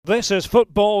This is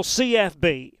Football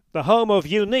CFB, the home of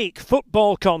unique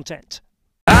football content.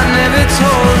 I never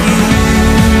told you,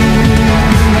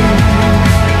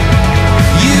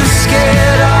 you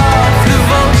scared off the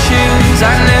vultures.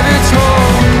 I never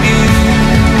told you,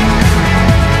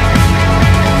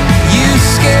 you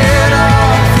scared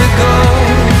off the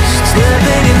ghosts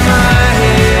living in my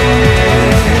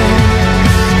head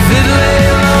that lay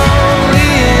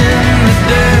lonely in the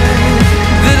dirt,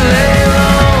 that lay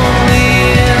lonely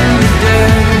in the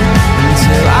dirt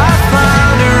until I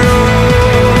found a rose.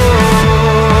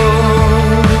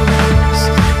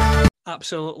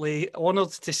 Absolutely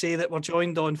honoured to say that we're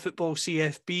joined on Football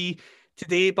CFB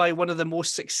today by one of the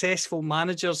most successful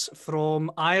managers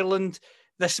from Ireland.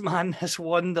 This man has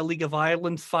won the League of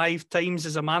Ireland 5 times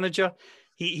as a manager.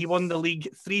 He won the league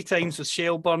 3 times with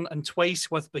Shelbourne and twice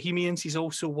with Bohemians. He's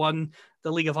also won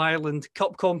the League of Ireland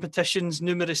Cup competitions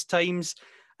numerous times.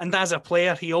 And as a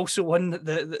player, he also won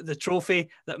the trophy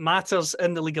that matters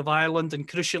in the League of Ireland, and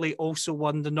crucially also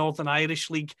won the Northern Irish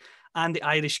League and the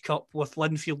Irish Cup with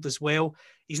Linfield as well.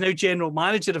 He's now general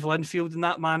manager of Linfield, and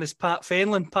that man is Pat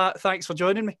Fenlon. Pat, thanks for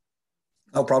joining me.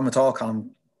 No problem at all,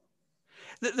 Colin.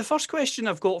 The first question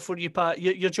I've got for you, Pat,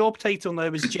 your job title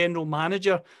now is general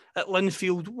manager at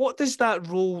Linfield. What does that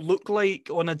role look like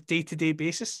on a day-to-day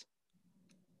basis?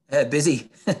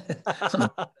 Busy, on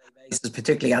a basis,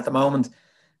 particularly at the moment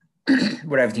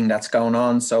with everything that's going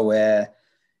on. So,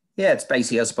 it's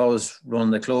basically, I suppose,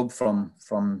 running the club from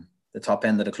the top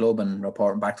end of the club and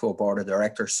reporting back to a board of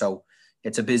directors. So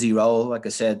it's a busy role. Like I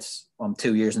said, I'm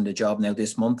 2 years in the job now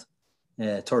this month.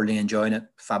 Thoroughly enjoying it.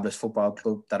 Fabulous football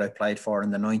club that I played for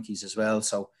in the 90s as well.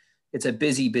 So it's a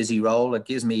busy role. It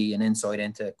gives me an insight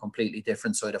into a completely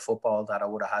different side of football that I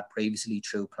would have had previously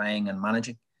through playing and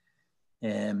managing.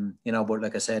 But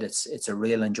like I said, it's a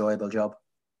real enjoyable job.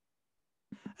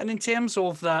 And in terms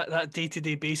of that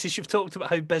day-to-day basis, you've talked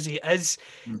about how busy it is.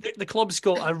 The club's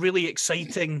got a really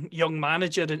exciting young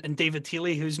manager in David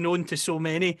Healy, who's known to so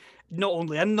many, not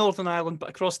only in Northern Ireland, but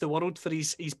across the world for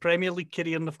his Premier League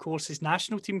career and, of course, his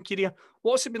national team career.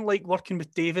 What's it been like working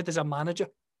with David as a manager?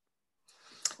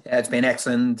 Yeah, it's been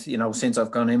excellent. Since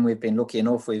I've gone in, we've been lucky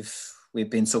enough. We've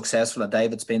been successful, and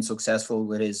David's been successful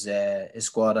with his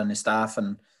squad and his staff.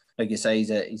 And like you say,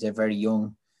 he's a very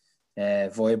young,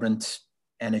 vibrant,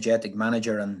 energetic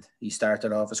manager, and he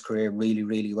started off his career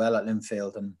really well at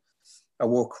Linfield, and I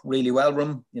work really well with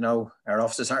him. Our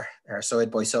offices are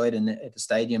side by side at the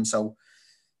stadium, so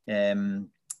we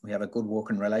have a good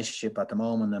working relationship at the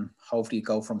moment, and hopefully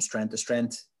go from strength to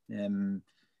strength.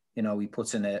 He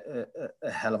puts in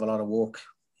a hell of a lot of work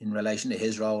in relation to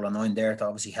his role, and I'm there to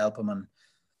obviously help him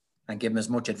and give him as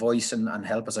much advice and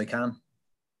help as I can.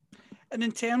 And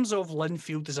in terms of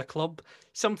Linfield as a club,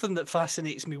 something that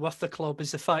fascinates me with the club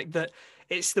is the fact that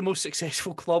it's the most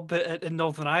successful club in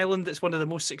Northern Ireland. It's one of the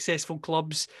most successful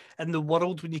clubs in the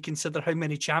world when you consider how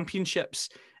many championships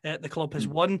the club has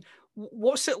won.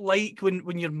 What's it like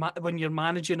when you're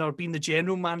managing or being the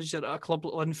general manager at a club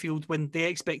like Linfield when the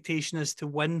expectation is to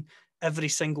win every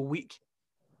single week?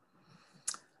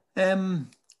 I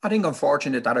think I'm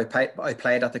fortunate that I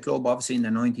played at the club, obviously in the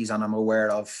 90s, and I'm aware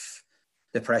of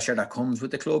the pressure that comes with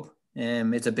the club.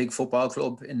 It's a big football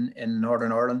club in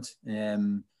Northern Ireland,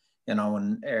 and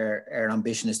our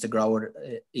ambition is to grow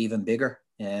it even bigger.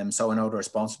 So I know the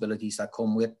responsibilities that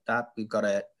come with that. We've got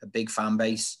a big fan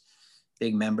base,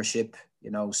 big membership,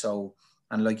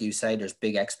 and like you say, there's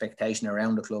big expectation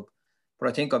around the club. But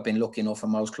I think I've been lucky enough in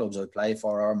most clubs I've played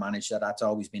for or managed that's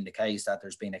always been the case, that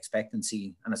there's been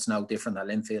expectancy, and it's no different at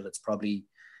Linfield. It's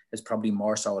probably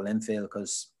more so at Linfield,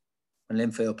 because when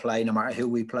Linfield play, no matter who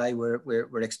we play,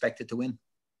 we're expected to win.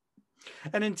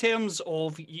 And in terms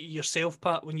of yourself,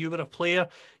 Pat, when you were a player,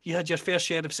 you had your fair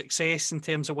share of success in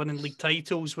terms of winning league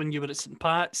titles when you were at St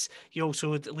Pat's. You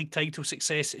also had league title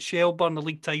success at Shelbourne, a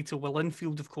league title with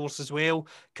Linfield, of course, as well.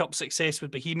 Cup success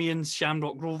with Bohemians,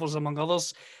 Shamrock Rovers, among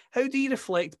others. How do you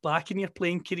reflect back in your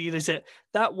playing career? Is it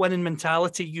that winning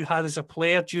mentality you had as a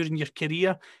player during your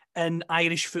career in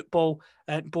Irish football,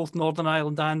 both Northern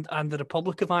Ireland and the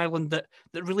Republic of Ireland, that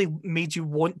really made you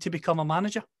want to become a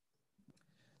manager?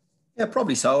 Yeah,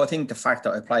 probably so. I think the fact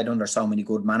that I played under so many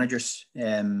good managers,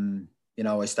 I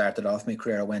started off my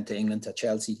career, I went to England, to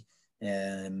Chelsea,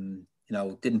 didn't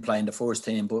play in the first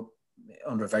team, but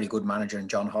under a very good manager in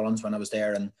John Hollins when I was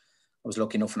there. And I was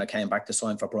lucky enough when I came back to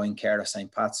sign for Brian Kerr at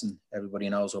St Pat's, and everybody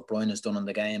knows what Brian has done in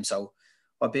the game. So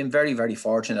I've been very, very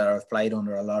fortunate that I've played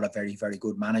under a lot of very, very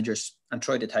good managers and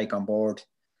tried to take on board,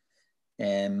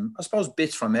 I suppose,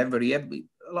 bits from everybody. A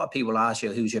lot of people ask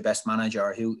you, who's your best manager,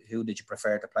 or who did you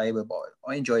prefer to play with? But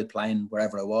I enjoyed playing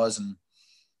wherever I was, and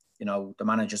you know, the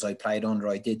managers I played under,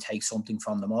 I did take something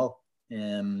from them all.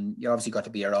 You obviously got to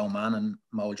be your own man and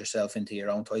mold yourself into your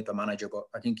own type of manager, but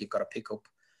I think you've got to pick up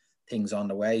things on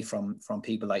the way from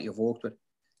people that you've worked with.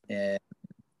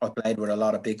 I played with a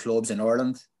lot of big clubs in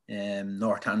Ireland,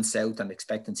 north and south, and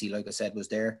expectancy, like I said, was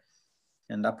there.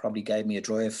 And that probably gave me a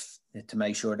drive to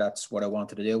make sure that's what I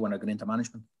wanted to do when I got into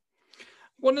management.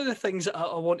 One of the things that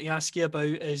I want to ask you about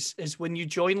is when you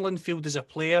joined Linfield as a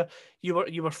player, you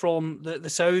were from the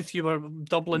south, you were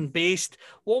Dublin based.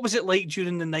 What was it like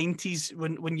during the 90s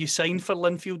when you signed for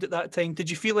Linfield at that time? Did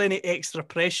you feel any extra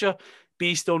pressure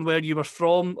based on where you were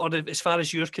from, or as far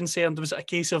as you're concerned, was it a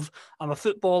case of, I'm a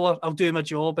footballer, I'll do my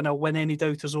job and I'll win any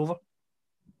doubters over?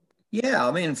 Yeah,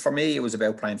 I mean, for me, it was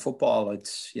about playing football.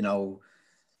 It's, you know,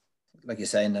 like you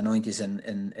say, in the 90s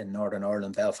in Northern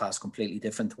Ireland, Belfast, completely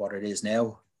different to what it is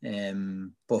now.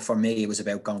 But for me, it was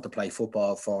about going to play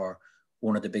football for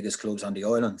one of the biggest clubs on the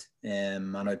island.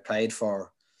 And I played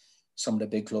for some of the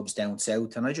big clubs down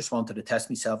south, and I just wanted to test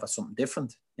myself at something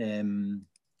different. And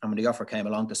when the offer came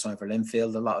along to sign for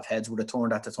Linfield, a lot of heads would have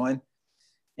turned at the time.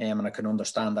 And I can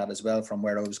understand that as well from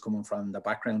where I was coming from, the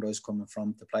background I was coming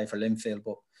from to play for Linfield.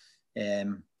 But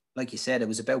like you said, it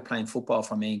was about playing football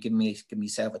for me and giving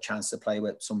myself a chance to play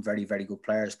with some very, very good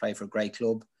players, play for a great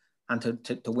club, and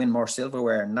to win more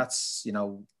silverware. And that's, you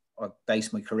know, I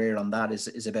based my career on that,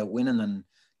 is about winning, and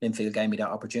Linfield gave me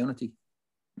that opportunity.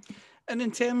 And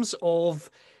in terms of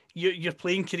your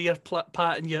playing career,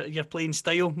 Pat, and your playing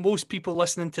style, most people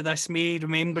listening to this may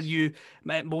remember you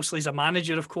mostly as a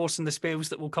manager, of course, in the spells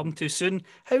that we'll come to soon.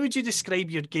 How would you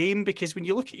describe your game? Because when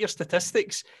you look at your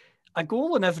statistics, a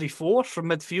goal in every 4 from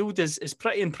midfield is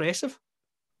pretty impressive.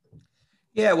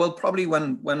 Yeah, well, probably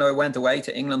when I went away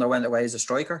to England, I went away as a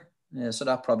striker. So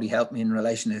that probably helped me in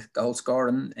relation to goal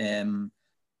scoring.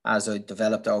 As I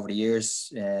developed over the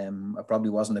years, I probably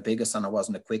wasn't the biggest and I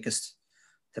wasn't the quickest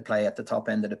to play at the top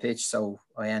end of the pitch. So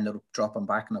I ended up dropping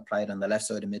back and I played on the left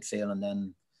side of midfield. And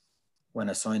then when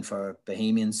I signed for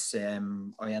Bohemians,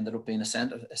 I ended up being a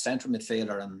centre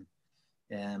midfielder.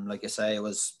 And like I say, I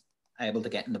was able to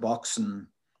get in the box and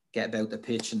get about the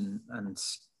pitch, and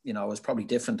you know, it was probably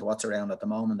different to what's around at the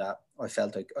moment, that I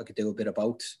felt I could do a bit of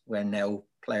both, when now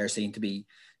players seem to be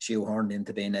shoehorned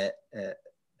into being a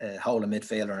holding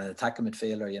midfielder and an attacking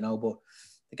midfielder, you know. But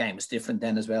the game was different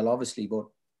then as well, obviously, but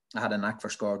I had a knack for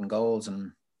scoring goals,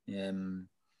 and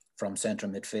from centre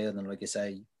midfield, and like you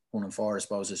say, 1 and 4 I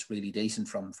suppose is really decent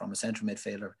from a centre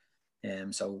midfielder.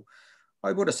 So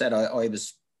I would have said I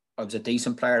was a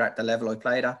decent player at the level I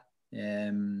played at.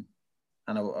 And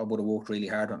I would have worked really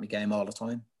hard on my game all the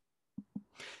time.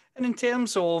 And in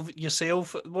terms of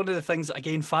yourself, one of the things that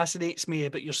again fascinates me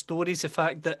about your story is the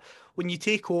fact that when you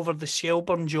take over the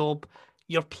Shelbourne job,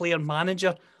 you're player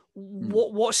manager.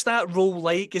 What's that role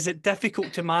like? Is it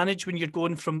difficult to manage when you're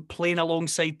going from playing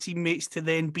alongside teammates to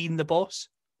then being the boss?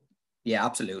 Yeah,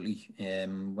 absolutely.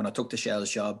 When I took the Shells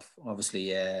job, obviously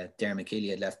Dermot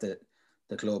Keeley had left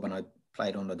the club, and I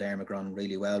played under Dermot, got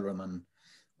really well with him, and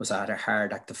was a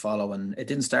hard act to follow, and it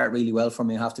didn't start really well for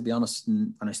me, I have to be honest.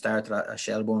 And when I started at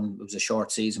Shelbourne, it was a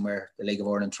short season where the League of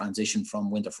Ireland transitioned from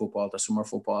winter football to summer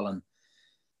football, and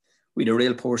we had a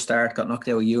real poor start, got knocked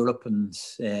out of Europe, and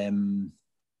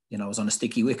you know, I was on a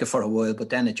sticky wicket for a while, but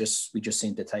then we just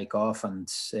seemed to take off, and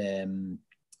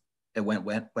it went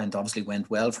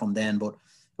well from then. But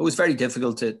it was very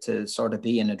difficult to sort of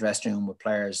be in a dressing room with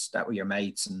players that were your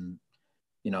mates, and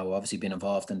you know, obviously being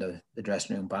involved in the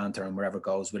dressing room banter and wherever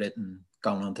goes with it, and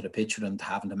going onto the pitch with them, to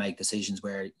having to make decisions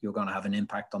where you're going to have an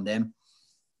impact on them.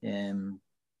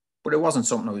 But it wasn't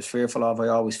something I was fearful of. I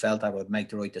always felt I would make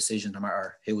the right decision no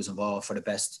matter who was involved, for the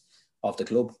best of the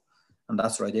club. And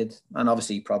that's what I did. And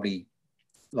obviously probably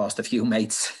lost a few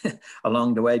mates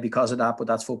along the way because of that, but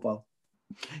that's football.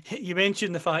 You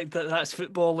mentioned the fact that that's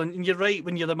football, and you're right,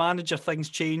 when you're the manager things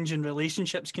change and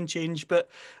relationships can change, but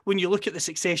when you look at the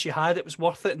success you had, it was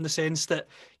worth it in the sense that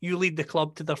you lead the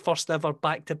club to their first ever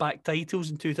back-to-back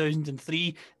titles in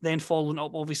 2003, then following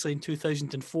up obviously in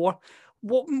 2004.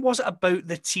 What was it about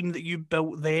the team that you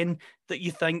built then that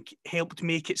you think helped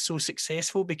make it so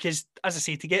successful? Because as I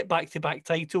say, to get back-to-back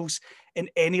titles in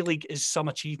any league is some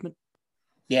achievement.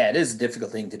 Yeah, it is a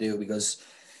difficult thing to do, because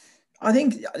I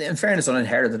think, in fairness, I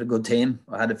inherited a good team.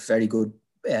 I had a very good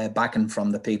backing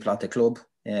from the people at the club.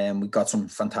 We got some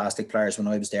fantastic players when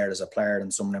I was there as a player,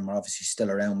 and some of them are obviously still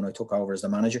around when I took over as the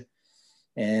manager.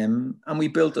 And we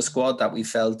built a squad that we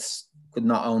felt could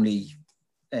not only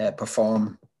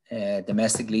perform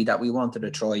domestically, that we wanted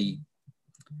to try, I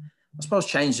suppose,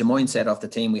 change the mindset of the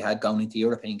team we had going into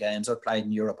European games. I played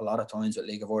in Europe a lot of times with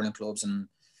League of Ireland clubs,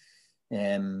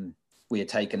 and we had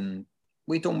taken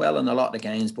we'd done well in a lot of the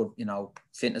games, but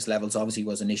fitness levels obviously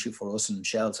was an issue for us, and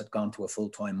Shells had gone to a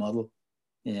full-time model.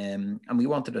 And we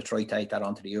wanted to try take that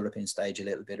onto the European stage a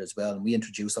little bit as well. And we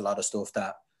introduced a lot of stuff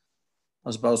that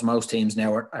I suppose most teams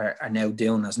now are now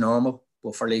doing as normal,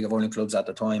 but for League of Ireland clubs at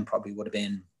the time probably would have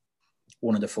been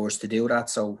one of the first to do that.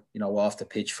 So, off the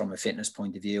pitch from a fitness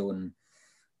point of view and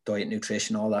diet,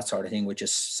 nutrition, all that sort of thing, which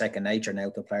is second nature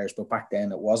now to players. But back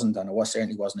then it wasn't, and it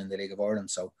certainly wasn't in the League of Ireland.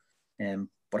 So,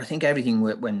 but I think everything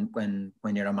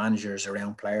when you're a manager is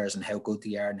around players and how good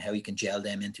they are and how you can gel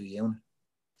them into a unit.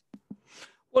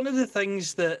 One of the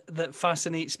things that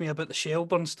fascinates me about the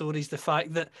Shelbourne story is the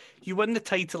fact that you win the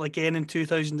title again in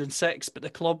 2006, but the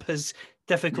club has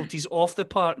difficulties off the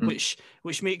park, which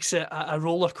makes it a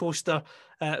roller coaster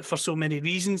for so many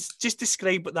reasons. Just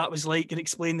describe what that was like and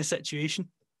explain the situation.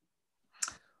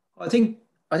 I think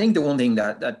the one thing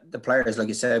that the players, like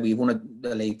you said, we won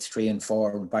the league 3 and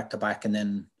 4 back to back, and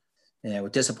then we're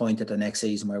disappointed the next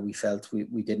season where we felt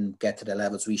we didn't get to the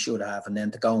levels we should have, and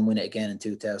then to go and win it again in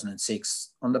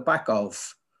 2006 on the back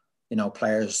of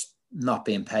players not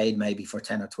being paid maybe for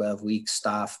 10 or 12 weeks,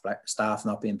 staff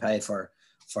not being paid for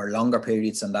longer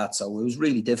periods than that. So it was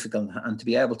really difficult, and to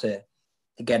be able to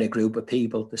get a group of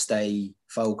people to stay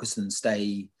focused and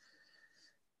stay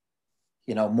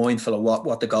mindful of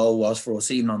what the goal was for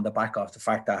us, even on the back of the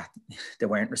fact that they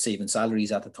weren't receiving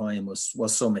salaries at the time,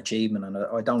 was some achievement. And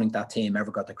I don't think that team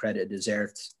ever got the credit it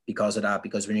deserved because of that,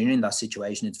 because when you're in that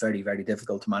situation, it's very, very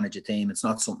difficult to manage a team. It's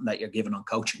not something that you're given on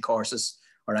coaching courses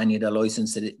or any of the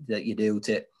license that you do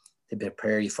to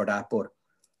prepare you for that. But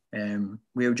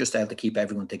we were just able to keep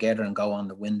everyone together and go on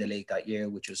to win the league that year,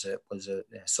 which was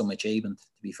some achievement,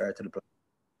 to be fair to the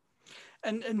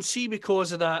players. And see,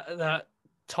 because of that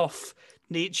tough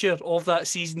nature of that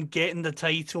season, getting the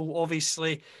title,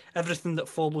 obviously everything that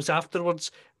follows afterwards,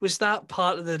 was that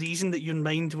part of the reason that your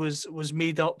mind was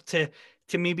made up to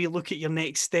maybe look at your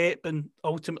next step, and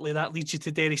ultimately that leads you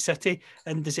to Derry City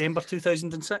in December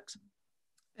 2006?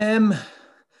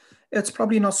 It's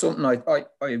probably not something I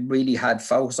really had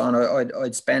focus on.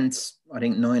 I'd spent, I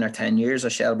think, 9 or 10 years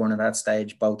at Shelbourne at that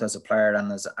stage, both as a player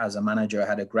and as a manager. I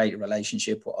had a great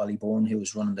relationship with Ollie Byrne, who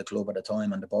was running the club at the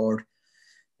time, on the board.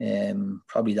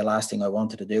 Probably the last thing I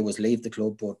wanted to do was leave the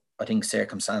club, but I think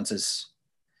circumstances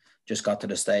just got to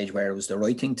the stage where it was the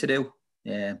right thing to do,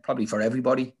 probably for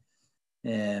everybody.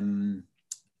 Probably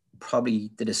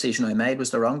the decision I made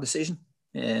was the wrong decision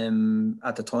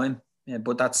at the time,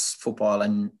 but that's football,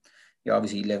 and you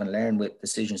obviously live and learn with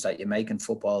decisions that you make in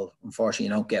football. Unfortunately,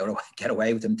 you don't get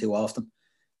away with them too often.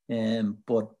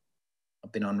 But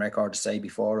I've been on record to say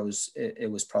before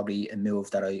it was probably a move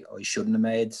that I shouldn't have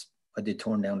made. I did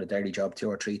turn down the Derry job 2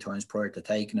 or 3 times prior to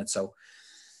taking it. So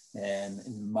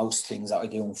most things that I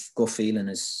do, gut feeling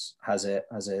has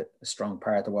a strong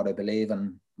part of what I believe,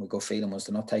 and my gut feeling was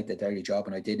to not take the Derry job,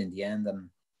 and I did in the end, and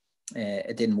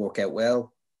it didn't work out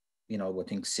well. I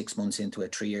think 6 months into a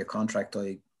 3-year contract,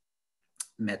 I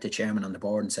met the chairman on the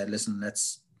board and said, listen,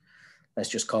 let's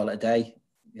just call it a day.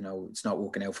 It's not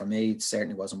working out for me. It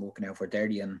certainly wasn't working out for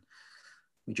Derry, and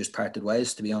we just parted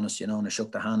ways, to be honest, and I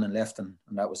shook the hand and left, and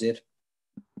that was it.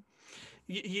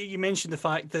 You mentioned the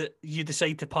fact that you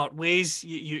decide to part ways.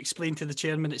 You explained to the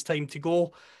chairman it's time to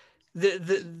go.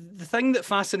 The thing that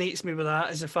fascinates me with that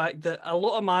is the fact that a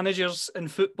lot of managers in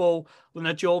football, when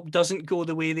a job doesn't go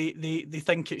the way they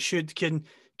think it should, can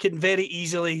very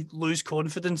easily lose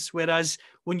confidence. Whereas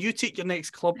when you take your next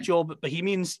club job at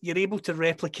Bohemians, you're able to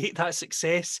replicate that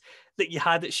success that you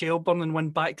had at Shelbourne and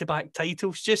win back-to-back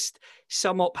titles. Just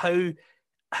sum up how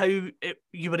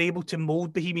you were able to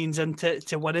mould Bohemians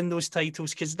into winning those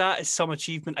titles, because that is some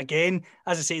achievement. Again,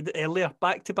 as I said earlier,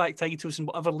 back-to-back titles in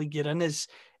whatever league you're in is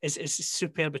a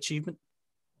superb achievement.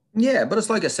 Yeah, but it's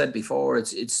like I said before,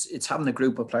 it's having a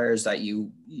group of players that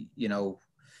you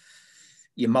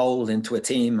mould into a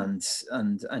team, and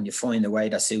you find a way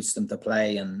that suits them to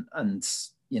play, and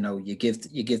you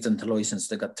give them the license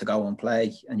to go and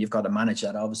play, and you've got to manage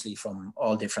that obviously from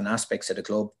all different aspects of the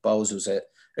club. Bohs was a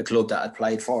club that had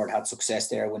played for it, had success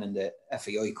there, winning the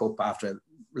FAI Cup after a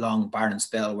long barren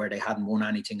spell where they hadn't won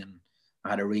anything, and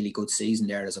I had a really good season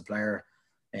there as a player.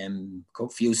 A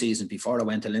few seasons before I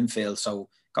went to Linfield, so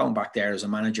going back there as a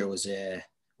manager was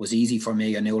easy for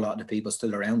me. I knew a lot of the people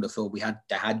still around the club.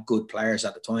 They had good players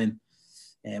at the time,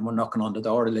 and we're knocking on the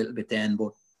door a little bit then.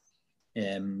 But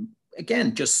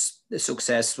again, just the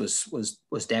success was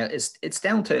down. It's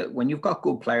down to when you've got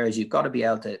good players, you've got to be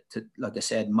able to like I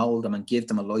said, mould them and give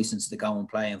them a license to go and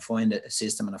play and find a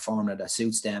system and a formula that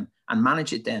suits them and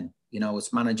manage it. Then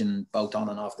it's managing both on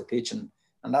and off the pitch, and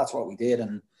that's what we did.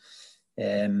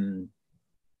 And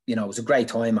you know, it was a great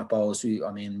time at Bows.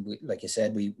 Like you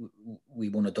said, we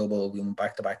won a double, we won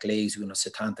back-to-back leagues, we won a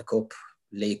Setanta Cup,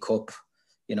 League Cup,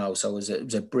 you know, so it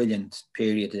was a brilliant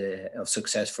period of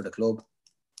success for the club.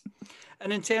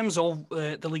 And in terms of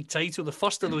the league title, the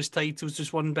first of those titles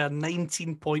was won by a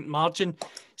 19-point margin.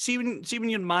 See when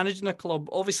you're managing a club,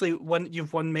 obviously when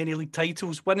you've won many league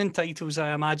titles, winning titles,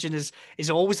 I imagine, is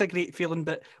always a great feeling.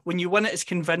 But when you win it as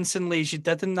convincingly as you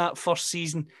did in that first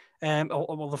season,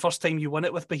 or the first time you won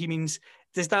it with Bohemians,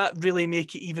 does that really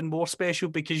make it even more special?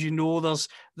 Because you know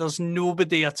there's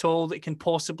nobody at all that can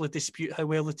possibly dispute how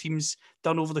well the team's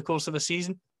done over the course of a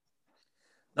season.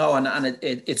 No, and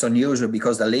it's unusual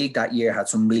because the league that year had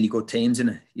some really good teams in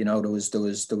it. You know, there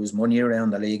was money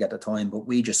around the league at the time, but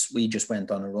we just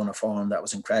went on a run of form that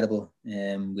was incredible. We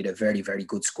had a very, very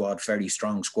good squad, very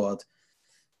strong squad.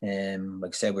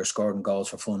 Like I said, we were scoring goals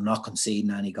for fun, not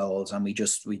conceding any goals, and we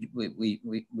just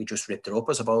ripped it up,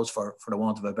 I suppose, for the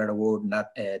want of a better word, in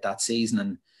that season.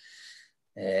 And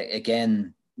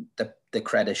again, the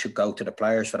credit should go to the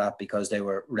players for that, because they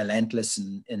were relentless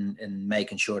in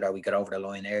making sure that we got over the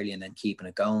line early and then keeping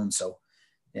it going. So,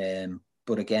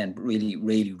 but again, really,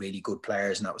 really, really good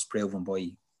players, and that was proven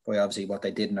by obviously what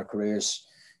they did in their careers.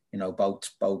 You know, both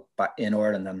back in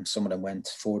Ireland, and some of them went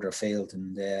further afield,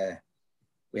 and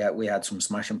we had some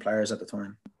smashing players at the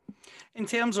time. In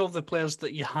terms of the players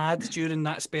that you had during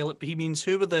that spell at Bohemians,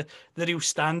 who were the real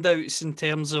standouts in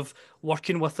terms of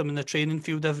working with them in the training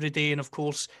field every day, and of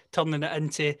course turning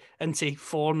it into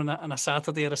form on a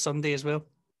Saturday or a Sunday as well?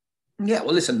 Yeah,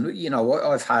 well, listen, you know,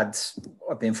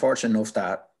 I've been fortunate enough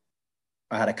that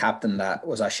I had a captain that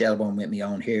was at Shelbourne with me,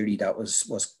 Owen Healy, that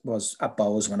was at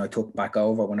Bows when I took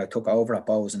over at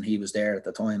Bows, and he was there at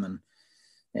the time,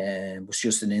 and was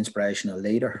just an inspirational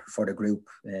leader for the group.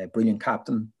 Brilliant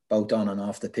captain, both on and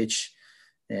off the pitch.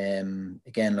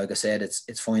 Again, like I said,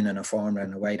 it's finding a formula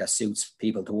in a way that suits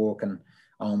people to work, and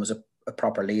Owen was a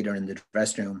proper leader in the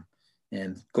dressing room.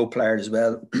 Good player as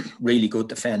well, really good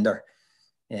defender,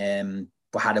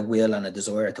 but had a will and a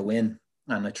desire to win.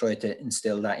 And I tried to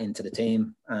instill that into the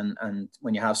team. And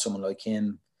when you have someone like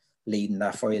him leading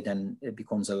that for you, then it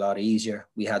becomes a lot easier.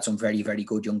 We had some very, very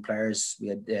good young players. We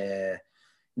had,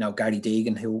 Gary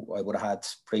Deegan, who I would have had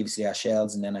previously at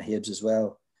Shells and then at Hibs as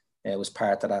well, was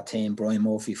part of that team. Brian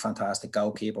Murphy, fantastic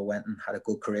goalkeeper, went and had a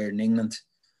good career in England.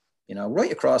 You know,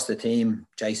 right across the team,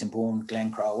 Jason Bourne,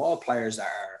 Glenn Crowe, all players that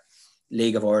are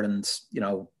League of Ireland, you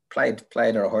know, played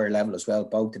at a higher level as well,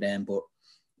 both of them, but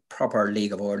proper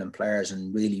League of Ireland players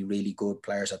and really, really good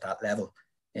players at that level.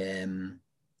 And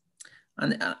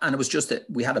it was just that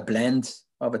we had a blend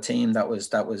of a team that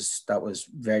was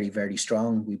very, very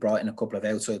strong. We brought in a couple of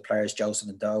outside players, Joseph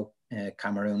N'Doh,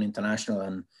 Cameroon international,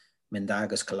 and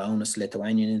Mindaugas Kolonis,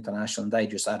 Lithuanian international, and they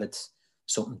just added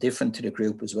something different to the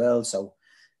group as well. So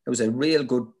it was a real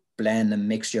good blend and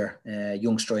mixture.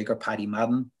 Young striker Paddy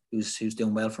Madden, who's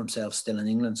doing well for himself, still in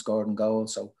England, scored a goal.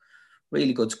 So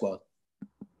really good squad.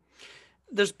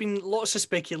 There's been lots of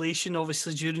speculation,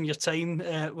 obviously, during your time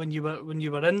when you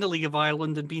were in the League of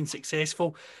Ireland and being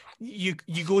successful. You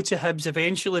go to Hibs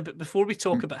eventually, but before we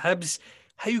talk about Hibs,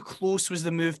 how close was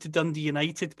the move to Dundee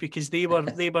United? Because they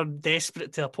were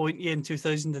desperate to appoint you in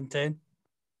 2010.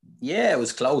 Yeah, it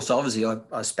was close. Obviously,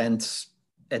 I spent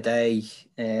a day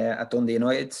at Dundee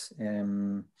United.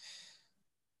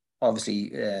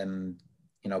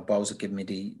 You know, Bows had given me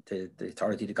the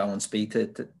authority to go and speak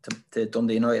to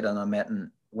Dundee United, and I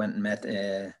went and met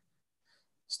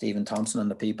Stephen Thompson and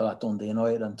the people at Dundee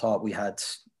United, and thought we had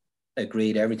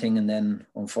agreed everything. And then,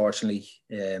 unfortunately,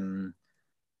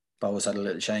 Bows had a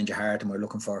little change of heart, and we're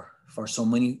looking for some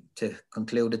money to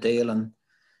conclude the deal, and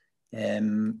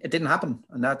it didn't happen.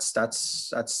 And that's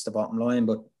the bottom line.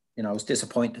 But you know, I was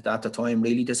disappointed at the time,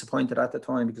 really disappointed at the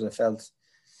time, because I felt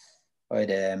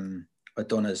I'd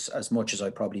done as much as I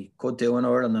probably could do in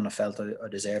Ireland, and I felt I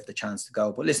deserved the chance to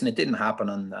go. But listen, it didn't happen,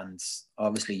 and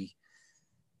obviously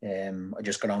I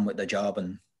just got on with the job,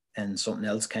 and something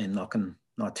else came knocking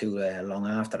not too long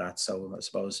after that. So I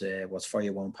suppose what's for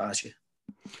you won't pass you.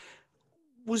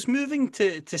 Was moving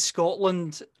to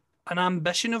Scotland an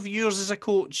ambition of yours as a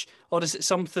coach, or is it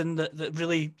something that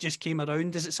really just came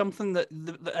around? Is it something that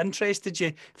interested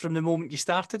you from the moment you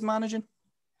started managing?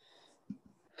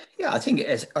 Yeah, I think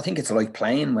it's like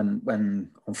playing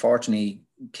when unfortunately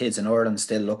kids in Ireland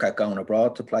still look at going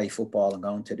abroad to play football and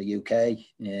going to the UK.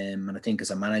 And I think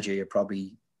as a manager, you're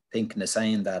probably thinking the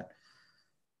same, that,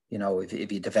 you know,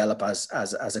 if you develop as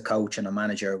a coach and a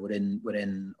manager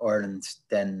within Ireland,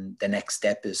 then the next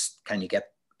step is, can you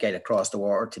get across the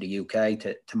water to the UK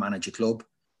to manage a club?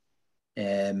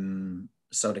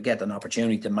 So to get an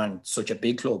opportunity to manage such a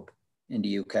big club, in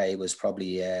the UK was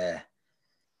probably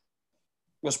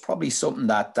something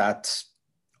that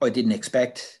I didn't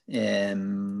expect. I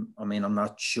mean, I'm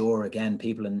not sure. Again,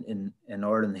 people in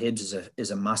Ireland, Hibs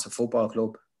is a massive football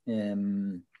club,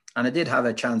 and I did have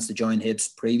a chance to join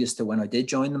Hibs previous to when I did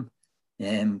join them,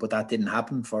 but that didn't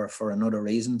happen for another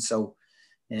reason. So,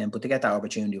 but to get that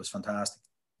opportunity was fantastic.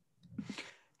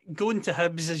 Going to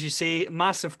Hibs, as you say,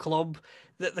 massive club.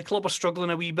 The club are struggling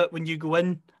a wee bit when you go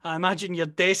in. I imagine you're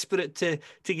desperate to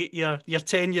get your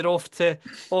tenure off to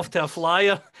a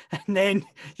flyer, and then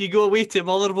you go away to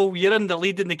Motherwell. You're in the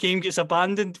lead, and the game gets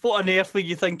abandoned. What on earth were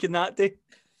you thinking that day?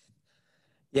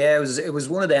 Yeah, it was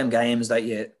one of them games that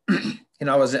you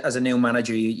know, as a new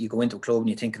manager, you go into a club and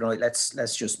you think, right,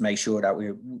 let's just make sure that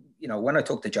we're, you know, when I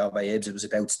took the job by Hibs, it was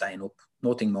about staying up,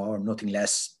 nothing more, nothing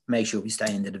less. Make sure we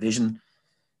stay in the division.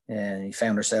 And he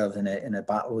found ourselves in a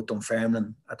battle with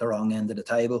Dunfermline at the wrong end of the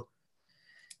table.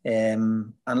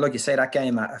 And like you say, that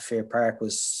game at Fair Park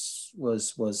was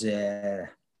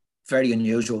very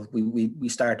unusual. We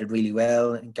started really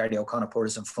well, and Gary O'Connor put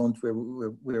us in front.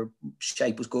 We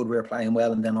shape was good. We were playing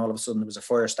well, and then all of a sudden there was a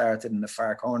fire started in the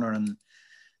far corner, and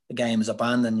the game was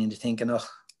abandoned. And you're thinking, oh,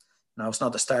 no, it's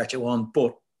not the start you want.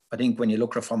 But I think when you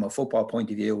look at it from a football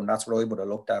point of view, and that's what I would have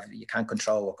looked at, you can't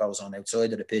control what goes on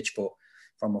outside of the pitch, but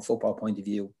from a football point of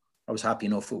view, I was happy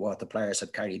enough with what the players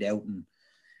had carried out, and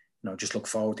just look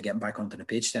forward to getting back onto the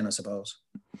pitch then, I suppose.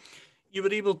 You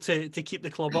were able to keep the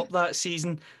club up that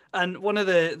season, and one of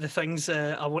the things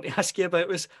I want to ask you about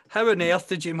was how on earth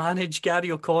did you manage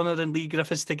Gary O'Connor and Leigh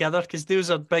Griffiths together? Because those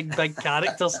are big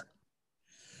characters.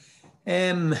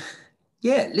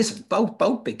 Yeah, listen,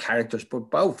 both big characters, but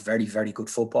both very, very good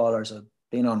footballers. I've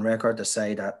been on record to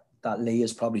say that Leigh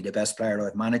is probably the best player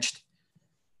I've managed.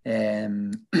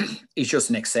 He's just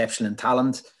an exceptional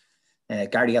talent.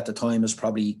 Gary at the time was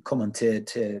probably coming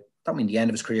to I mean the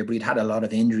end of his career, but he'd had a lot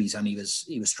of injuries and he was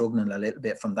struggling a little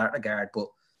bit from that regard. But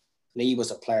Leigh was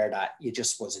a player that you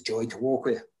just was a joy to work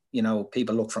with. You know,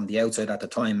 people looked from the outside at the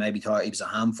time, maybe thought he was a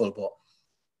handful, but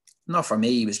not for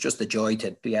me. He was just a joy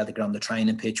to be able to get on the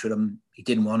training pitch with him. He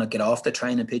didn't want to get off the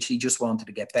training pitch. He just wanted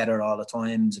to get better all the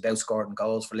time. It was about scoring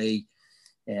goals for Leigh.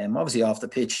 Obviously off the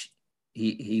pitch,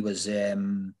 he was a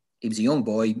young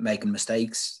boy making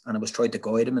mistakes, and I was trying to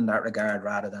guide him in that regard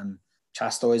rather than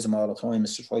chastise him all the time.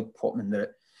 It's just try to put him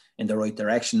in the right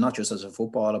direction, not just as a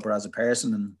footballer but as a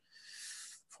person. And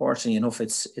fortunately enough,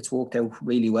 it's worked out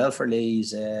really well for Leigh.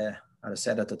 As I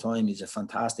said at the time, he's a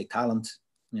fantastic talent,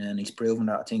 and he's proven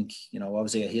that. I think,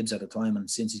 obviously at Hibs at the time,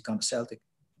 and since he's gone to Celtic.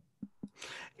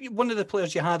 One of the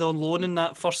players you had on loan in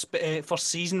that first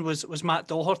season was Matt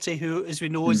Doherty, who, as we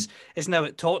know, is now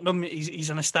at Tottenham.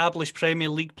 He's an established Premier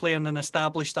League player and an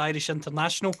established Irish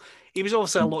international. He was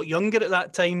also a lot younger at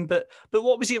that time, but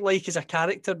what was he like as a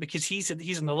character? Because he's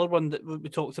another one that we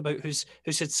talked about who's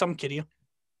had some career.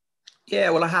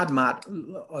 Yeah, well, I had Matt.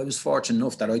 I was fortunate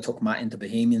enough that I took Matt into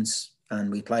Bohemians,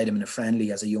 and we played him in a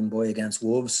friendly as a young boy against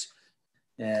Wolves.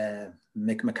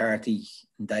 Mick McCarthy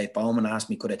and Dave Bowman asked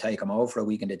me could I take him over for a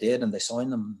week, and they did, and they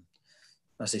signed him.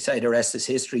 As they say, the rest is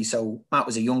history. So Matt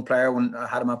was a young player when I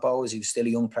had him at Bows. He was still a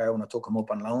young player when I took him up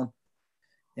on loan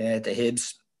to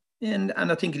Hibs, and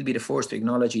I think he'll be the first to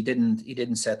acknowledge he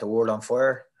didn't set the world on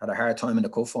fire. Had a hard time in the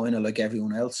cup final like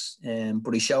everyone else,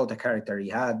 but he showed the character he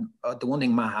had. The one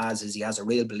thing Matt has is he has a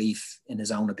real belief in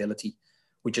his own ability,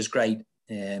 which is great.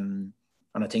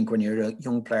 And I think when you're a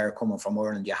young player coming from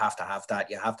Ireland, you have to have that.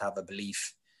 You have to have a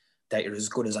belief that you're as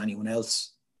good as anyone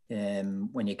else.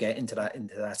 When you get into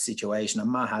that situation, and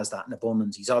Matt has that in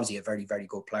abundance. He's obviously a very, very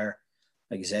good player.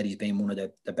 Like I said, he's been one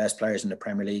of the best players in the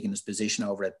Premier League in his position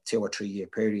over a 2 or 3 year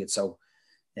period. So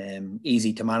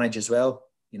easy to manage as well.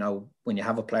 When you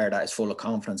have a player that is full of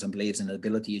confidence and believes in his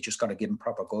ability, you just got to give him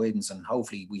proper guidance, and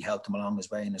hopefully we helped him along his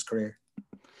way in his career.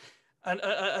 And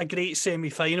a great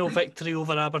semi-final victory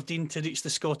over Aberdeen to reach the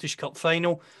Scottish Cup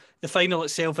final. The final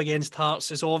itself against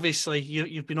Hearts is obviously,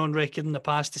 you've been on record in the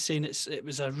past to saying it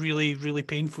was a really, really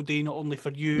painful day, not only for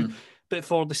you, but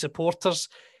for the supporters.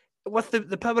 With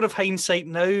the power of hindsight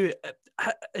now,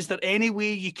 is there any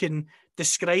way you can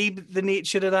describe the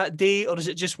nature of that day, or is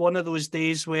it just one of those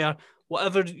days where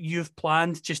whatever you've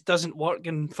planned just doesn't work,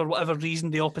 and for whatever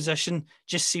reason the opposition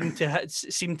just seem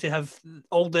to have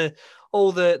all the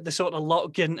sort of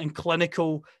luck and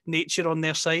clinical nature on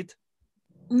their side?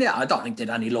 Yeah, I don't think they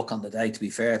had any luck on the day, to be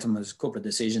fair to them. There's a couple of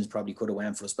decisions probably could have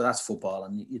went for us, but that's football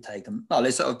and you take them. No,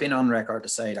 listen, I've been on record to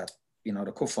say that,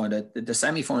 the cup final, the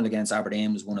semi-final against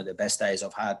Aberdeen was one of the best days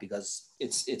I've had, because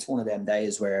it's one of them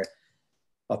days where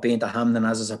I've been to Hampden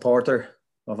as a supporter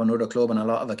of another club on a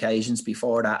lot of occasions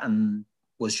before that, and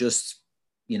was just,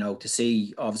 you know, to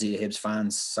see obviously the Hibs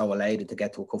fans so elated to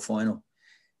get to a cup final.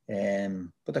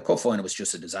 But the cup final was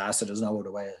just a disaster. There's no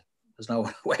other way. There's no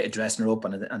other way of dressing her up,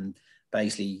 and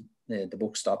basically the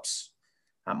book stops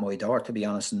at my door, to be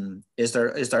honest. And is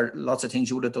there lots of things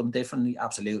you would have done differently?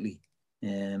 Absolutely.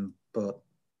 But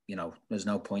you know, there's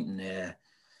no point in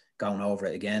going over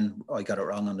it again. I got it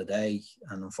wrong on the day,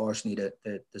 and unfortunately,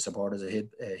 the supporters of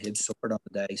Hibs suffered on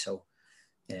the day. So,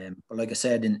 but like I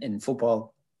said, in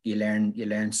football, you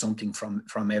learn something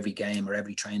from every game or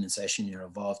every training session you're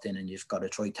involved in, and you've got to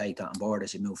try to take that on board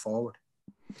as you move forward.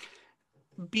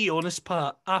 Be honest,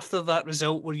 Pat, after that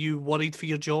result, were you worried for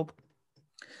your job?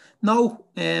 No.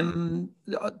 The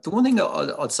one thing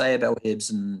that I'd say about Hibs,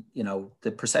 and you know,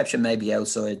 the perception maybe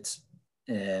outside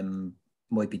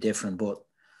might be different, but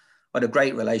I had a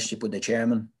great relationship with the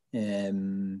chairman,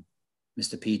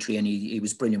 Mr. Petrie, and he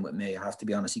was brilliant with me. I have to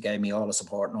be honest. He gave me all the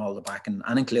support and all the backing,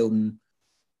 and including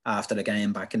after the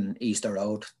game back in Easter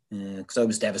Road, because I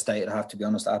was devastated. I have to be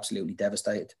honest, absolutely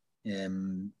devastated.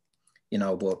 You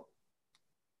know, but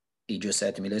he just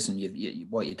said to me, "Listen,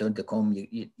 what you done to come,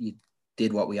 you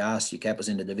did what we asked. You kept us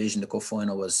in the division. The cup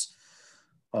final was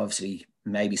obviously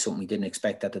maybe something we didn't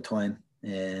expect at the time,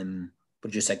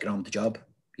 but just said get on with the job,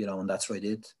 you know, and that's what I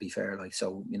did. To be fair, like,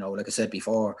 so, you know, like I said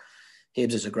before,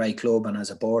 Hibs is a great club, and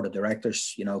as a board of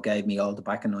directors, you know, gave me all the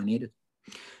backing I needed."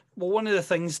 Well, one of the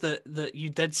things that you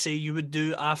did say you would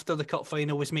do after the cup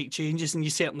final was make changes, and you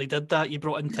certainly did that. You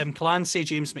brought in Tim Clancy,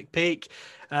 James McPake,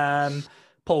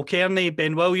 Paul Kearney,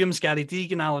 Ben Williams, Gary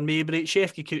Deegan, Alan Maybury,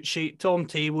 Chef Kikuchi, Tom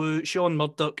Taywu, Sean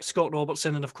Murdoch, Scott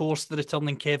Robertson, and of course the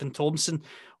returning Kevin Thompson.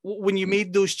 When you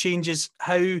made those changes,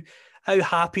 how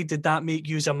happy did that make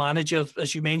you as a manager,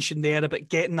 as you mentioned there, about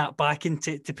getting that back in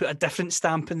to put a different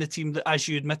stamp in the team that, as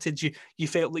you admitted, you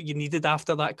felt that you needed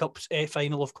after that cup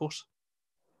final, of course?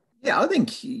 Yeah, I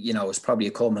think, you know, it's probably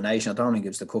a culmination. I don't think it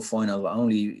was the cup final.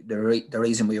 Only the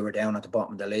reason we were down at the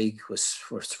bottom of the league was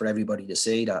for everybody to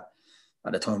see that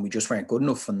at the time we just weren't good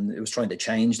enough, and it was trying to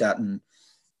change that. And,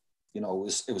 you know,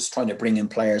 it was trying to bring in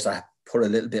players that put a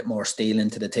little bit more steel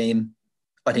into the team.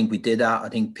 I think we did that. I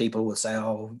think people will say,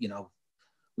 oh, you know,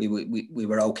 we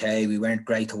were okay. We weren't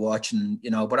great to watch. And, you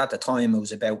know, but at the time it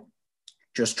was about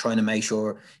just trying to make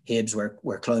sure Hibs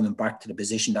were climbing back to the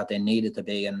position that they needed to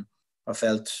be. And I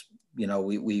felt, you know,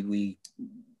 we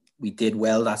did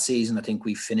well that season. I think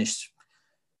we finished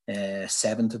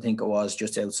seventh, I think it was,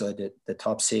 just outside the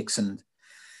top six. And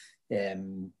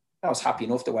I was happy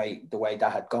enough the way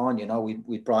that had gone. You know,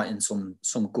 we brought in some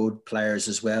good players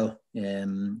as well.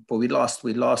 But we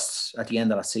lost at the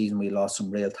end of that season. We lost some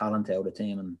real talent out of the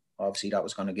team, and obviously that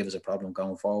was going to give us a problem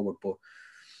going forward. But,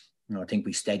 you know, I think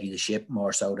we steadied the ship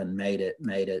more so than made it,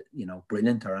 you know,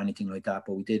 brilliant or anything like that.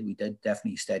 But we did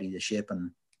definitely steady the ship,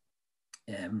 and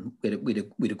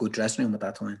with a good dressing room at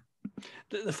that time.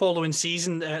 The following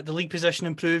season, the league position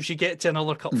improves. You get to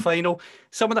another cup final.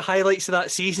 Some of the highlights of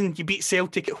that season: you beat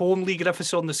Celtic at home. Lee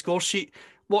Griffiths on the score sheet.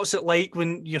 What's it like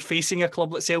when you're facing a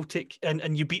club like Celtic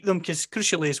and you beat them? Because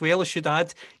crucially as well, I should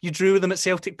add, you drew them at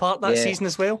Celtic Park that season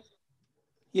as well.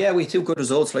 Yeah, we had two good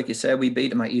results, like you said. We beat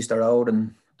them at Easter Road, and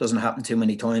it doesn't happen too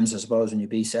many times, I suppose, when you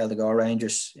beat Celtic or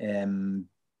Rangers. You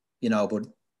know, but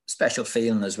special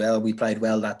feeling as well. We played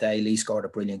well that day. Lee scored a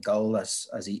brilliant goal as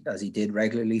he did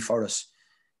regularly for us.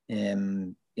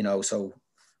 You know, so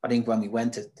I think when we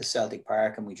went to Celtic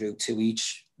Park and we drew 2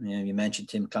 each, you mentioned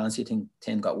Tim Clancy. I think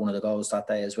Tim got one of the goals that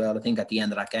day as well. I think at the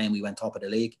end of that game we went top of the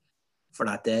league for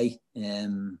that day.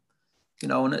 You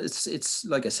know, and it's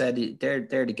like I said,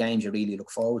 they're the games you really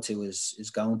look forward to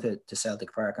is going to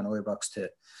Celtic Park and Ibrox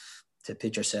to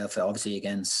pitch yourself obviously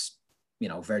against, you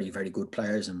know, very, very good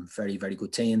players and very, very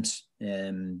good teams.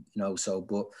 You know, so,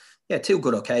 but yeah, two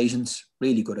good occasions,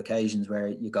 really good occasions where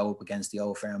you go up against the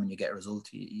Old Firm and you get a result,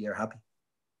 you're happy.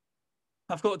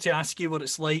 I've got to ask you what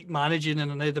it's like managing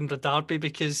in an Edinburgh derby,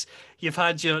 because you've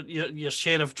had your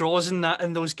share of draws in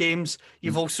those games.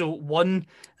 You've also won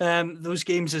those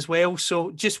games as well.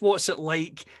 So just what's it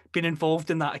like being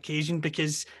involved in that occasion?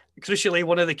 Because crucially,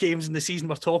 one of the games in the season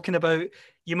we're talking about,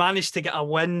 you managed to get a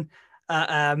win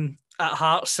at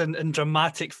Hearts in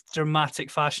dramatic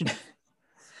fashion.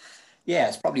 Yeah,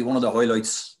 it's probably one of the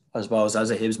highlights, I suppose, as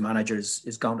a Hibs manager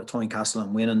is going to Tynecastle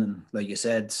and winning. And like you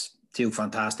said, two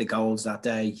fantastic goals that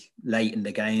day late in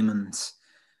the game, and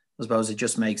I suppose it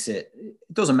just makes it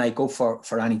doesn't make up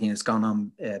for anything that's gone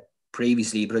on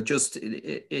previously, but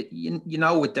you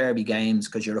know, with derby games,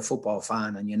 because you're a football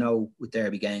fan, and you know with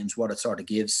derby games what it sort of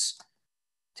gives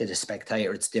to the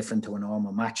spectator, it's different to a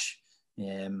normal match,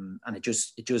 and it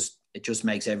just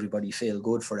makes everybody feel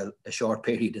good for a short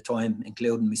period of time,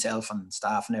 including myself and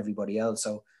staff and everybody else.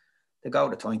 So go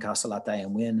to Tynecastle that day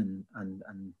and win.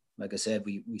 And like I said,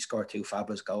 we scored 2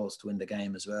 fabulous goals to win the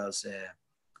game as well. It's a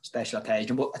special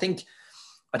occasion. But I think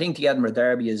the Edinburgh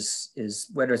Derby is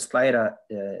whether it's played at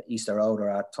Easter Road or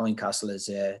at Tynecastle, it's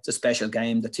a special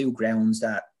game. The two grounds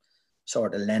that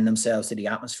sort of lend themselves to the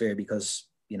atmosphere because,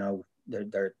 you know,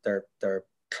 they're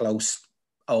close,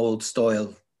 old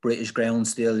style British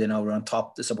grounds still. You know, we're on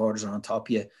top. The supporters are on top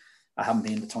of you. I haven't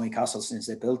been to Tynecastle since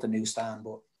they built the new stand,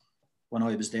 but when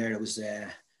I was there, it was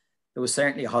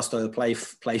certainly a hostile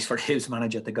place for the Hibs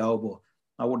manager to go, but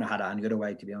I wouldn't have had it any other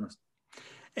way, to be honest.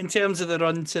 In terms of the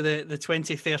run to the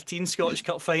 2013 Scottish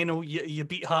Cup final, you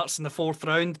beat Hearts in the 4th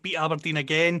round, beat Aberdeen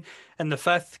again in the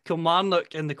 5th,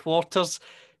 Kilmarnock in the quarters.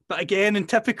 But again, in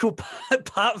typical Pat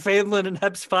Fenlon and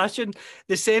Hibs fashion,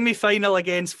 the semi-final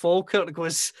against Falkirk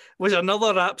was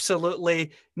another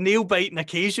absolutely nail-biting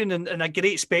occasion and a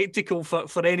great spectacle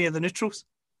for any of the neutrals.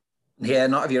 Yeah,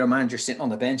 not if you're a manager sitting on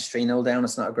the bench 3-0 down.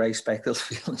 It's not a great spectacle,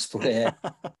 to be honest. But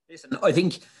listen, I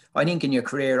think in your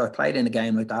career, I played in a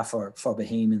game like that for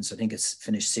Bohemians. I think it's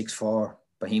finished 6-4.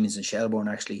 Bohemians and Shelbourne,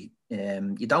 actually.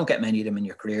 You don't get many of them in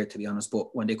your career, to be honest.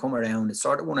 But when they come around, it's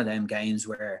sort of one of them games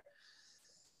where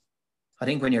I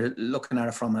think when you're looking at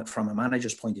it from a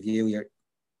manager's point of view,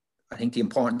 I think the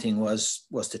important thing was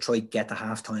to try to get to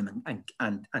halftime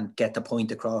and get the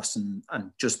point across and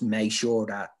just make sure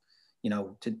that, you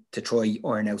know, to try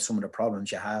iron out some of the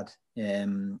problems you had.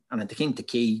 And I think the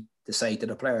key to say to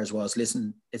the players was,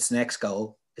 listen, it's the next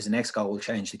goal will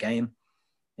change the game.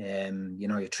 You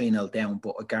know, you're 3-0 down,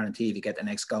 but I guarantee if you get the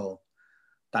next goal,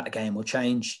 that the game will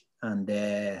change.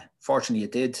 And fortunately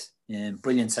it did.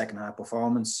 Brilliant second half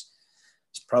performance.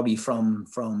 It's probably from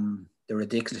the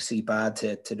ridiculously bad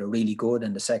to the really good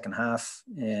in the second half.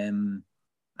 And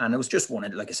it was just one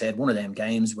of them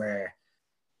games where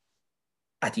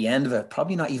at the end of it,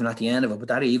 probably not even at the end of it, but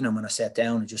that evening when I sat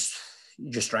down, you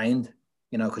just drained,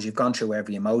 you know, because you've gone through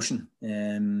every emotion,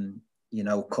 you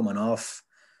know, coming off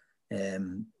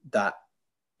that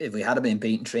if we had been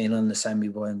beaten 3-0 in the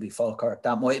semi-boy and be Falkirk,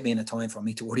 that might have been a time for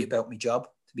me to worry about my job,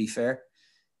 to be fair,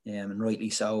 and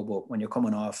rightly so. But when you're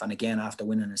coming off, and again, after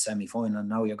winning a semi-final,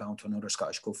 now you're going to another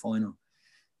Scottish Cup final,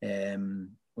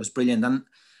 was brilliant.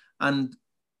 And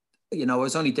you know, I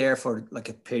was only there for like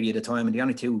a period of time, and the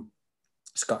only 2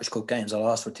 Scottish Cup games I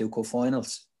lost were 2 cup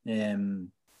finals.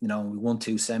 You know, we won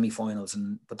 2 semi-finals,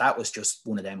 but that was just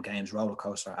one of them games, roller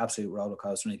coaster, absolute roller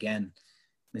coaster. And again,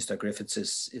 Mr. Griffiths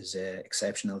is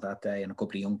exceptional that day, and a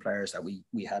couple of young players that we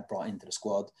had brought into the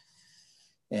squad,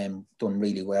 done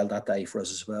really well that day for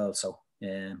us as well. So,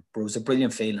 but it was a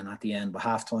brilliant feeling at the end. But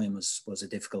half time was a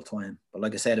difficult time. But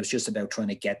like I said, it was just about trying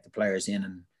to get the players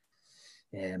in,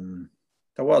 and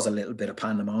there was a little bit of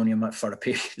pandemonium for a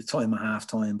period of time at half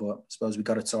time, but I suppose we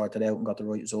got it sorted out and got the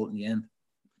right result in the end.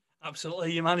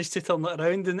 Absolutely. You managed to turn it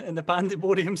around, and the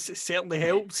pandemonium certainly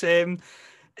helps.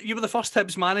 You were the first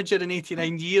Hibs manager in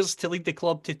 89 years to lead the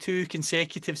club to 2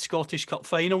 consecutive Scottish Cup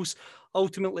finals.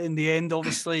 Ultimately, in the end,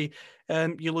 obviously,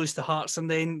 you lose to Hearts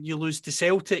and then you lose to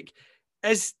Celtic.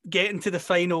 Is getting to the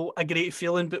final a great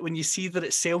feeling? But when you see that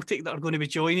it's Celtic that are going to be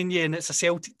joining you, and it's a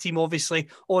Celtic team obviously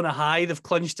on a high, they've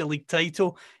clinched the league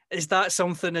title, is that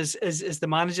something as the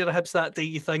manager of Hibs that day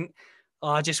you think, oh,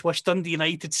 I just wish Dundee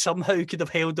United somehow could have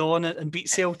held on and beat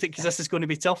Celtic because this is going to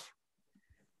be tough?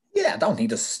 Yeah, I don't think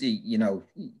this, you know,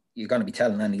 you're going to be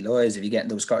telling any lies if you get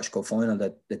into a Scottish Cup final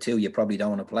that the 2 you probably don't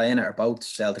want to play in it are both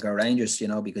Celtic or Rangers, you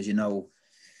know, because you know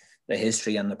the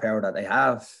history and the power that they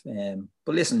have.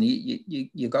 But listen,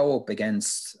 you go up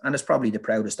against, and it's probably the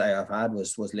proudest day I've had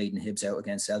was leading Hibs out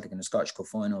against Celtic in the Scottish Cup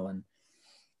final, and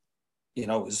you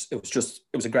know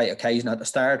it was a great occasion at the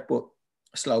start, but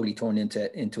slowly turned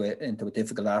into a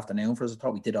difficult afternoon for us. I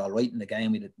thought we did all right in the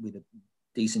game. We had a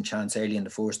decent chance early in the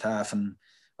first half, and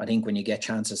I think when you get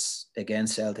chances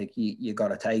against Celtic, you got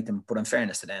to take them. But in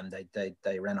fairness to them,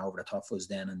 they ran over the top of us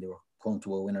then, and they were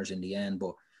comfortable winners in the end.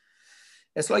 But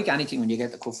it's like anything when you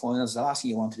get the cup finals, the last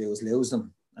thing you want to do is lose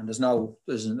them. And there's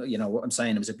you know what I'm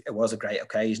saying, it was a great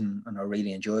occasion and I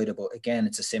really enjoyed it. But again,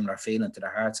 it's a similar feeling to the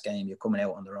Hearts game. You're coming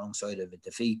out on the wrong side of a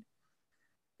defeat.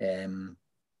 And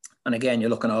again, you're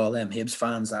looking at all them Hibs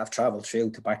fans that have travelled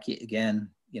through to back you again,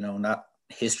 you know, and that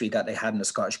history that they had in the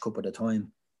Scottish Cup at the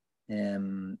time.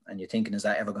 And you're thinking, is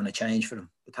that ever going to change for them?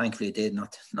 But thankfully it did,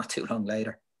 not too long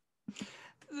later.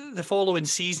 The following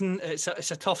season, it's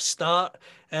a tough start.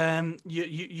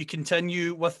 You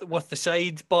continue with the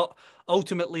side, but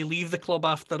ultimately leave the club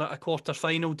after a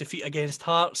quarter-final defeat against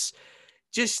Hearts.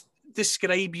 Just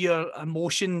describe your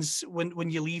emotions when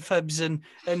you leave Hibs,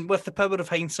 and with the power of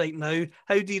hindsight now,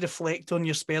 how do you reflect on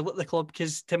your spell at the club?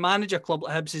 Because to manage a club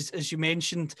like Hibs, as you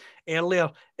mentioned earlier,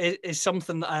 is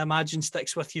something that I imagine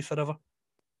sticks with you forever.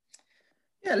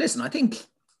 Yeah, listen, I think,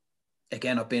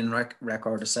 again, I've been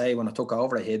record to say, when I took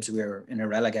over at Hibs, we were in a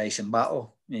relegation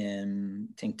battle. I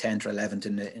think 10th or 11th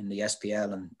in the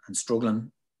SPL and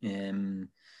struggling. When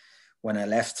I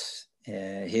left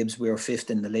Hibs, we were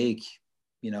 5th in the league.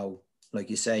 You know, like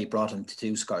you say, brought them to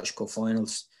 2 Scottish Cup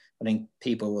finals. I think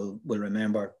people will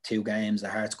remember 2 games, the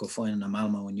Hearts Cup final and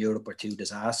Malmo in Europe were 2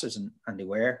 disasters, and they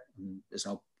were. And there's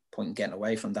no point in getting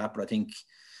away from that. But I think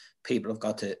people have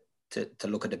got to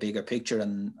look at the bigger picture,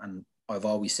 and I've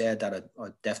always said that I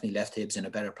definitely left Hibs in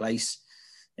a better place.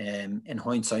 In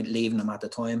hindsight, leaving them at the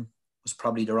time was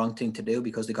probably the wrong thing to do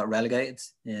because they got relegated,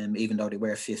 even though they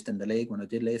were 5th in the league when I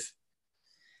did leave.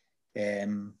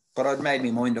 But I'd made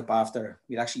my mind up after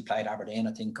we'd actually played Aberdeen,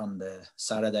 I think, on the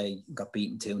Saturday, got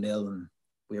beaten 2-0, and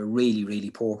we were really, really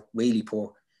poor, really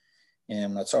poor.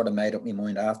 I'd sort of made up my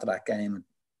mind after that game.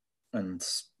 And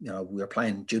you know, we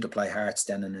were due to play Hearts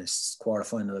then in this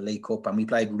quarter-final of the League Cup, and we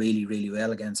played really, really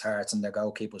well against Hearts, and their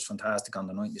goalkeeper was fantastic on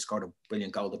the night. They scored a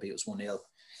brilliant goal to beat us 1-0.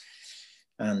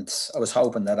 And I was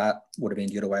hoping that would have been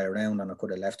the other way around, and I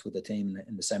could have left with the team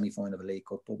in the semi-final of the League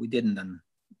Cup, but we didn't. And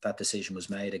that decision was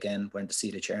made again. Went to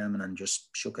see the chairman and just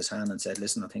shook his hand and said,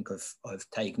 listen, I think I've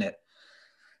taken it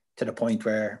to the point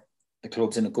where the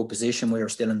club's in a good position. We were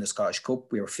still in the Scottish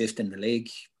Cup. We were 5th in the league.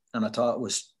 And I thought it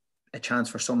was a chance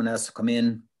for someone else to come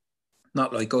in,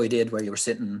 not like I did, where you were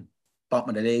sitting bottom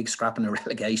of the league, scrapping a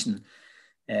relegation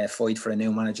fight for a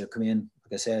new manager, come in,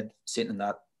 like I said, sitting in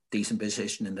that decent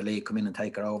position in the league, come in and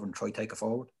take it over and try to take it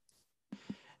forward.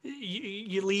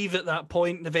 You leave at that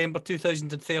point, November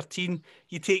 2013.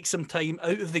 You take some time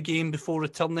out of the game before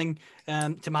returning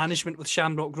to management with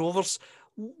Shamrock Rovers.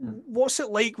 What's it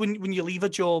like when you leave a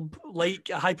job, like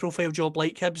a high-profile job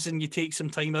like Hibs, and you take some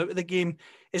time out of the game?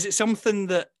 Is it something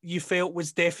that you felt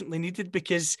was definitely needed?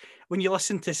 Because when you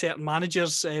listen to certain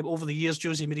managers over the years,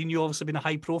 Jose Mourinho obviously been a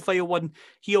high-profile one,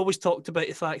 he always talked about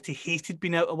the fact he hated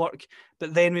being out of work.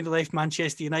 But then when he left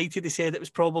Manchester United, he said it was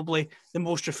probably the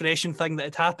most refreshing thing that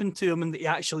had happened to him and that he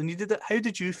actually needed it. How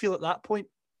did you feel at that point?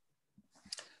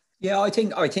 Yeah, I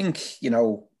think, you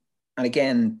know, and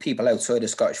again, people outside of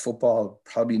Scottish football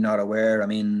probably not aware. I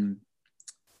mean,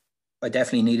 I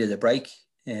definitely needed a break.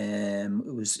 It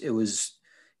was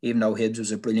even though Hibs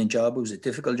was a brilliant job, it was a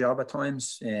difficult job at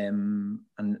times. And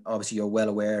obviously, you're well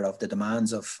aware of the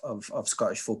demands of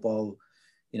Scottish football.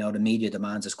 You know, the media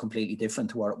demands is completely different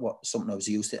to what something I was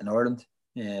used to in Ireland.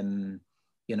 You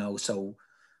know, so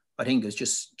I think it's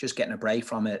just getting a break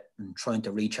from it and trying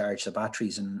to recharge the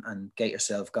batteries and get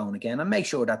yourself going again and make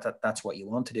sure that's what you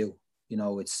want to do. You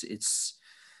know, it's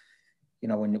you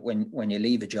know, when you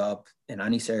leave a job in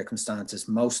any circumstances,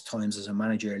 most times as a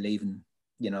manager you're leaving,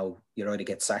 you know, you're either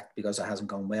get sacked because it hasn't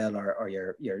gone well, or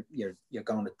you're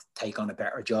going to take on a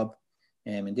better job.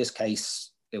 In this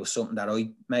case, it was something that I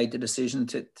made the decision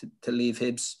to leave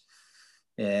Hibs.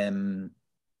 And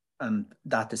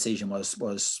that decision was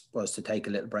to take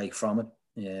a little break from it.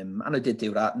 And I did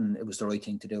do that, and it was the right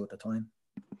thing to do at the time.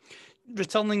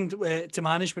 Returning to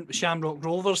management with Shamrock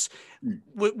Rovers,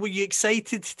 were you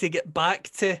excited to get back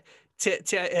to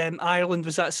Ireland?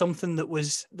 Was that something that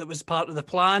was part of the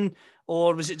plan,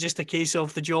 or was it just a case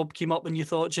of the job came up and you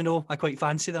thought, you know, I quite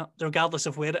fancy that, regardless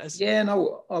of where it is? Yeah,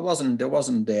 no, I wasn't. There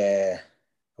wasn't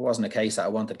a case that I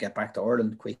wanted to get back to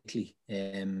Ireland quickly.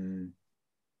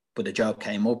 But the job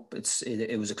came up.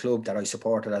 It was a club that I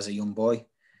supported as a young boy,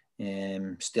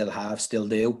 still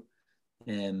do.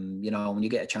 You know, when you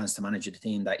get a chance to manage the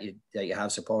team that you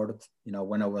have supported, you know,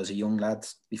 when I was a young lad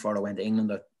before I went to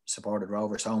England, I supported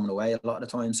Rovers home and away a lot of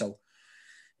the time. So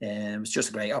it was just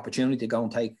a great opportunity to go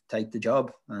and take the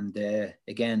job. And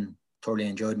again, thoroughly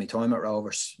enjoyed my time at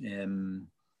Rovers. You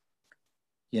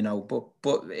know,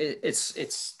 but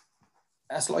it's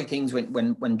like things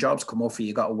when jobs come up for you,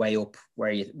 you got to weigh up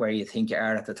where you think you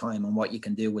are at the time and what you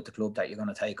can do with the club that you're going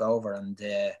to take over. And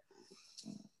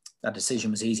that decision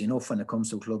was easy enough when it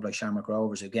comes to a club like Shamrock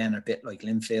Rovers. Again, a bit like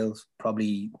Linfield,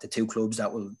 probably the two clubs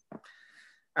that will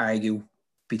argue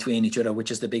between each other which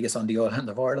is the biggest on the island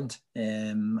of Ireland.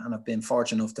 And I've been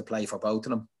fortunate enough to play for both of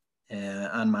them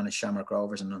and manage Shamrock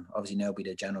Rovers, and obviously now be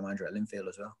the general manager at Linfield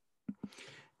as well.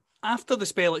 After the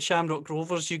spell at Shamrock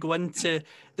Rovers, you go into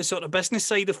the sort of business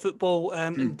side of football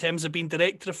in terms of being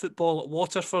director of football at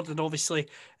Waterford, and obviously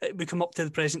we come up to the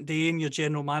present day and you're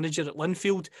general manager at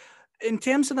Linfield. In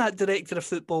terms of that director of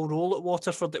football role at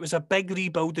Waterford, it was a big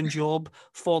rebuilding job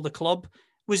for the club.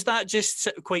 Was that just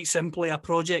quite simply a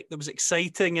project that was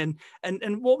exciting?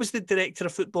 And what was the director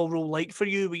of football role like for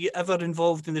you? Were you ever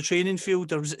involved in the training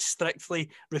field, or was it strictly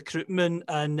recruitment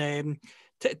and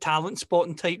talent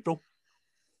spotting type role?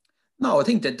 No, I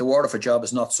think that the Waterford job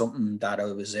is not something that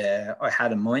I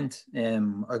had in mind.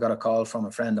 I got a call from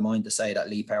a friend of mine to say that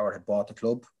Lee Power had bought the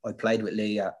club. I played with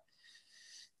Lee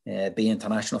at B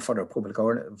International for the Republic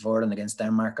of Ireland against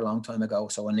Denmark a long time ago.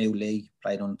 So I knew Lee,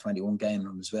 played on the 21 game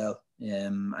with him as well.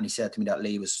 And he said to me that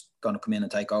Lee was going to come in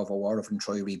and take over Waterford and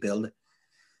try to rebuild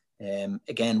it.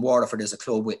 Again, Waterford is a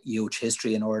club with huge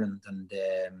history in Ireland and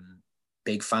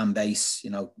big fan base,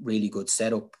 really good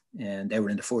setup. And they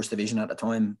were in the first division at the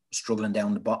time, struggling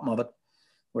down the bottom of it.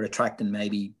 We're attracting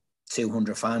maybe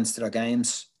 200 fans to their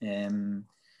games. And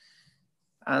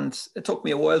it took me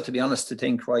a while, to be honest, to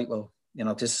think, right, well,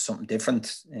 this is something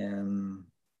different.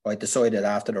 I decided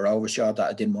after the Rovers job that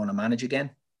I didn't want to manage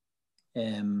again.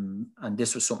 And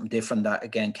this was something different that,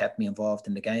 again, kept me involved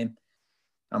in the game.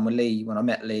 And when I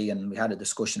met Lee and we had a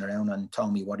discussion around and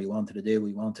told me what he wanted to do,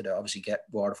 we wanted to obviously get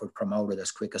Waterford promoted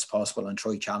as quick as possible and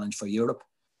try challenge for Europe,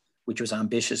 which was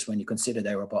ambitious when you consider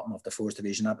they were bottom of the first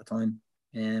division at the time.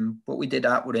 But we did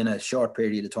that within a short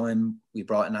period of time. We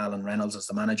brought in Alan Reynolds as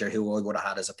the manager, who I would have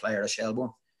had as a player at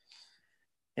Shelbourne.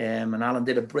 And Alan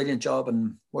did a brilliant job.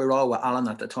 And my role with Alan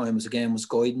at the time was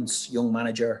guidance, young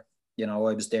manager. I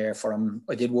was there for him.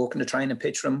 I did work in the training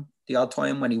pitch for him the odd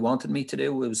time when he wanted me to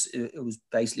do. It was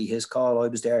basically his call. I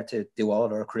was there to do all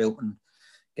the recruitment,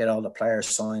 get all the players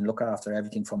signed, look after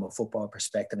everything from a football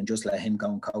perspective, and just let him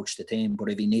go and coach the team. But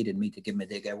if he needed me to give him a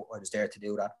dig out, I was there to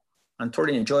do that. And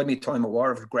thoroughly enjoyed my time at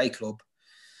Waterford. Great club.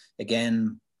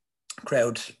 Again,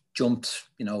 crowd jumped,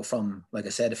 from, like I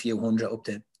said, a few hundred up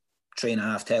to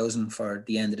 3,500 for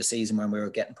the end of the season when we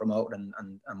were getting promoted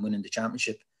and winning the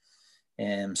championship.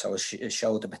 So it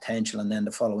showed the potential. And then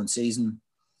the following season,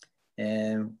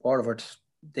 Waterford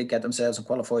did get themselves and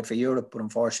qualified for Europe, but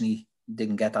unfortunately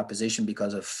didn't get that position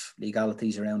because of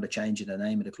legalities around the change in the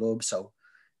name of the club. So,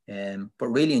 but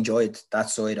really enjoyed that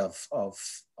side of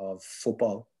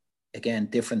football. Again,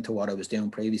 different to what I was doing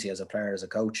previously as a player, as a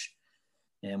coach,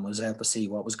 and was able to see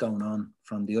what was going on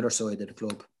from the other side of the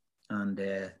club, and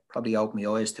probably opened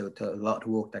my eyes to a lot of the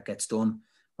work that gets done.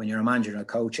 When you're a manager and a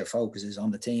coach, your focus is on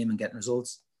the team and getting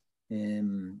results.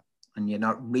 And you're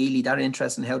not really that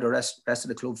interested in how the rest of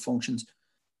the club functions.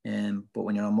 But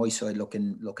when you're on my side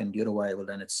looking the other way, well,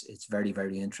 then it's very,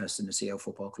 very interesting to see how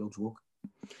football clubs work.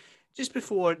 Just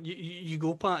before you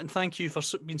go, Pat, and thank you for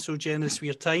being so generous with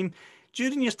your time.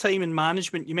 During your time in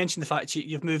management, you mentioned the fact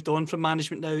you've moved on from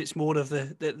management now. It's more of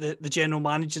the general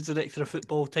manager, director of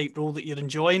football type role that you're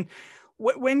enjoying.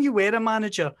 When you were a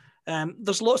manager,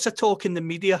 there's lots of talk in the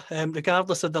media,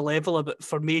 regardless of the level, about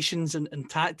formations and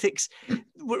tactics.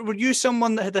 Were you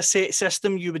someone that had a set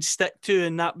system you would stick to,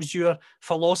 and that was your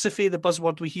philosophy, the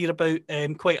buzzword we hear about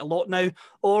quite a lot now?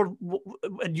 Or,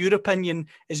 in your opinion,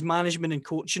 is management and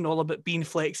coaching all about being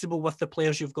flexible with the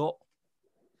players you've got?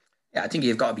 Yeah, I think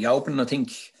you've got to be open. I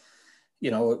think,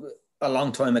 a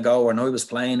long time ago when I was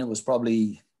playing, it was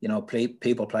probably,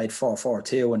 people played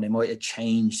 4-4-2 and they might have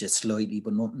changed it slightly,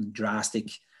 but nothing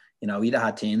drastic. You'd have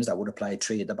had teams that would have played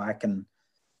 3 at the back.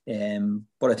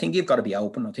 But I think you've got to be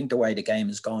open. I think the way the game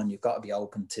has gone, you've got to be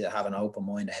open to have an open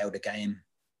mind of how the game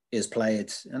is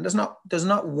played. And there's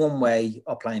not one way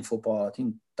of playing football. I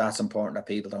think that's important, that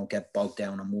people don't get bogged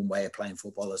down on one way of playing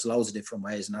football. There's loads of different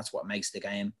ways, and that's what makes the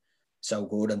game so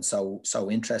good and so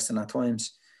interesting at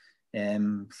times.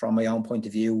 From my own point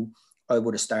of view, I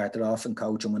would have started off in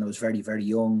coaching when I was very, very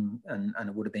young, and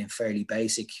it would have been fairly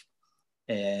basic.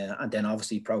 And then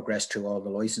obviously progressed through all the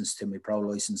license to my pro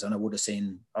license, and I would have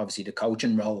seen obviously the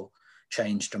coaching role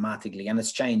change dramatically, and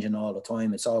it's changing all the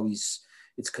time.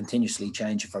 It's continuously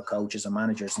changing for coaches and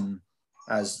managers, and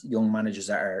as young managers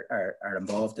that are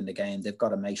involved in the game, they've got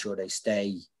to make sure they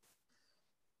stay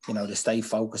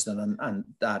focused on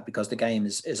that, because the game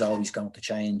is always going to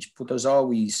change. But there's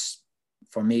always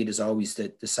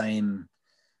the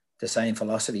same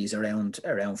philosophies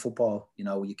around football.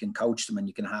 You can coach them and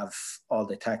you can have all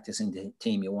the tactics in the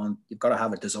team you want. You've got to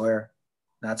have a desire.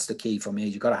 That's the key for me.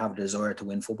 You've got to have a desire to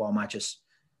win football matches.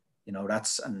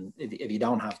 And if you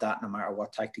don't have that, no matter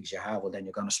what tactics you have, well, then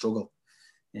you're going to struggle.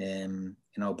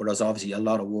 But there's obviously a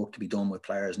lot of work to be done with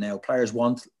players now. Players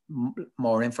want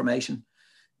more information.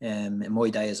 In my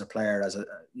day as a player,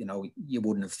 you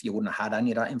wouldn't have had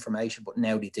any of that information, but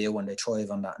now they do, and they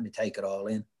thrive on that and they take it all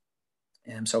in.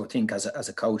 So I think as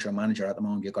a coach or manager at the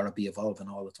moment, you've got to be evolving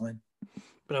all the time.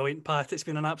 Brilliant, Pat. It's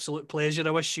been an absolute pleasure. I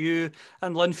wish you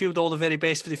and Linfield all the very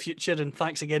best for the future, and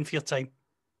thanks again for your time.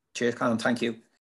 Cheers, Colin. Thank you.